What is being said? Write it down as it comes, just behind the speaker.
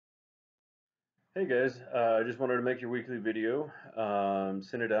Hey guys, I just wanted to make your weekly video,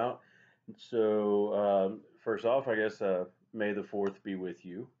 send it out. So first off, I guess May the 4th be with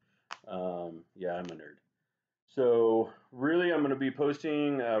you. Yeah, I'm a nerd. So really, I'm going to be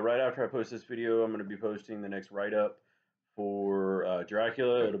posting right after I post this video. I'm going to be posting the next write-up for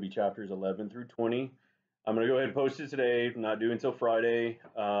Dracula. It'll be chapters 11 through 20. I'm going to go ahead and post it today. Not due until Friday.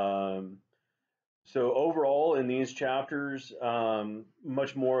 So overall, in these chapters,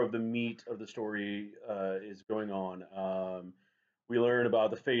 much more of the meat of the story is going on. We learn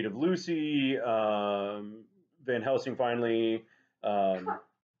about the fate of Lucy. Van Helsing finally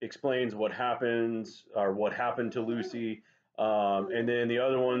explains what happens or what happened to Lucy, and then the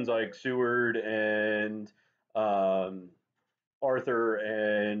other ones like Seward and um, Arthur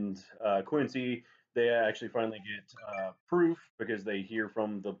and Quincy, they actually finally get proof because they hear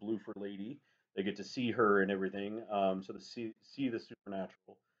from the Bloofer lady. They get to see her and everything, so to see the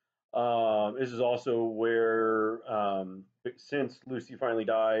supernatural. This is also where, since Lucy finally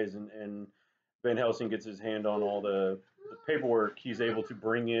dies and Van Helsing gets his hand on all the paperwork, he's able to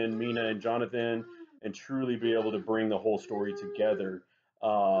bring in Mina and Jonathan and truly be able to bring the whole story together.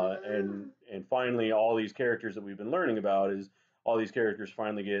 And finally, all these characters that we've been learning about is all these characters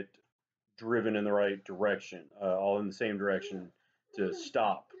finally get driven in the right direction, all in the same direction to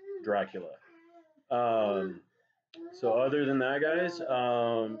stop Dracula. Um, so other than that, guys,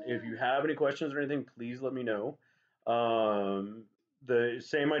 if you have any questions or anything, please let me know. The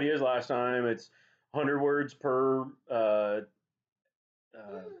same idea as last time. It's 100 words uh,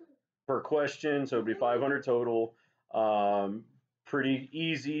 per question, so it'd be 500 total. Um, Pretty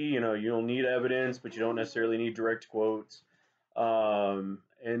easy. You don't need evidence, but you don't necessarily need direct quotes.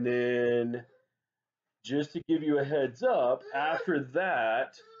 And then just to give you a heads up, after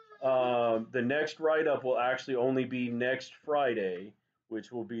that, the next write up will actually only be next Friday,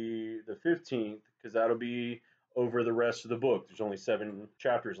 which will be the 15th, because that'll be over the rest of the book. There's only 7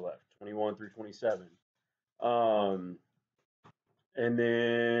 chapters left, 21 through 27. Um, and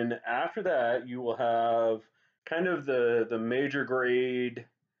then after that, you will have kind of the major grade,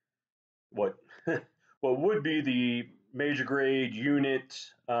 what what would be the major grade unit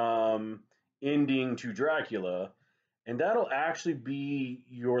ending to Dracula, and that'll actually be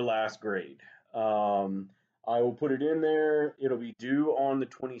your last grade. Um, I will put it in there. It'll be due on the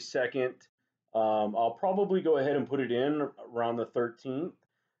 22nd. I'll probably go ahead and put it in around the 13th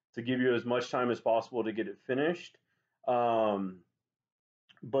to give you as much time as possible to get it finished. Um,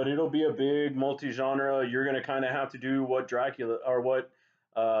 but it'll be a big multi-genre. You're going to kind of have to do what Dracula or what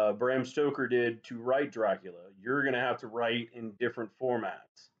Bram Stoker did to write Dracula. You're going to have to write in different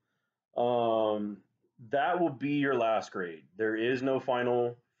formats. Um, that will be your last grade. There is no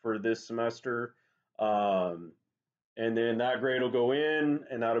final for this semester. Um, and then that grade will go in,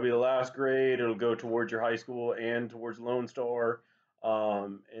 and that'll be the last grade. It'll go towards your high school and towards Lone Star,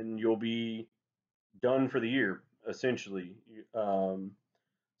 and you'll be done for the year essentially. Um,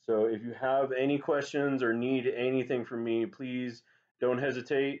 so if you have any questions or need anything from me, please don't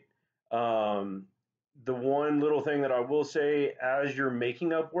hesitate. Um, the one little thing that I will say, as you're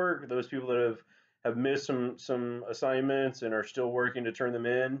making up work, those people that have missed some assignments and are still working to turn them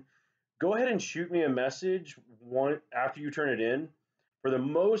in, go ahead and shoot me a message one after you turn it in. For the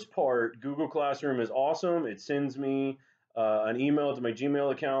most part, Google Classroom is awesome. It sends me an email to my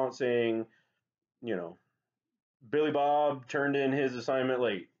Gmail account saying, you know, Billy Bob turned in his assignment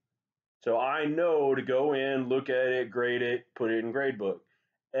late. So I know to go in, look at it, grade it, put it in gradebook.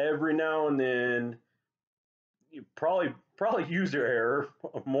 Every now and then, you probably user error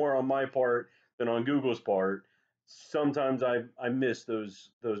more on my part than on Google's part. Sometimes I miss those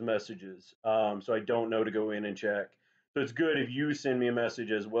messages, so I don't know to go in and check. So it's good if you send me a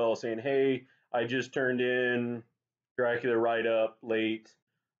message as well saying, "Hey, I just turned in Dracula write up late.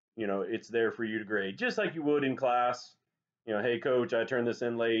 It's there for you to grade, just like you would in class. Hey coach, I turned this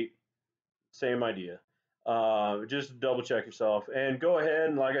in late. Same idea. Just double check yourself and go ahead.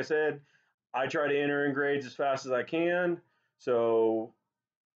 And like I said, I try to enter in grades as fast as I can. So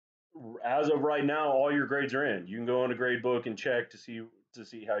as of right now, all your grades are in. You can go on a grade book and check to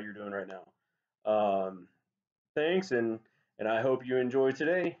see how you're doing right now. Thanks, and I hope you enjoy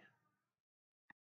today.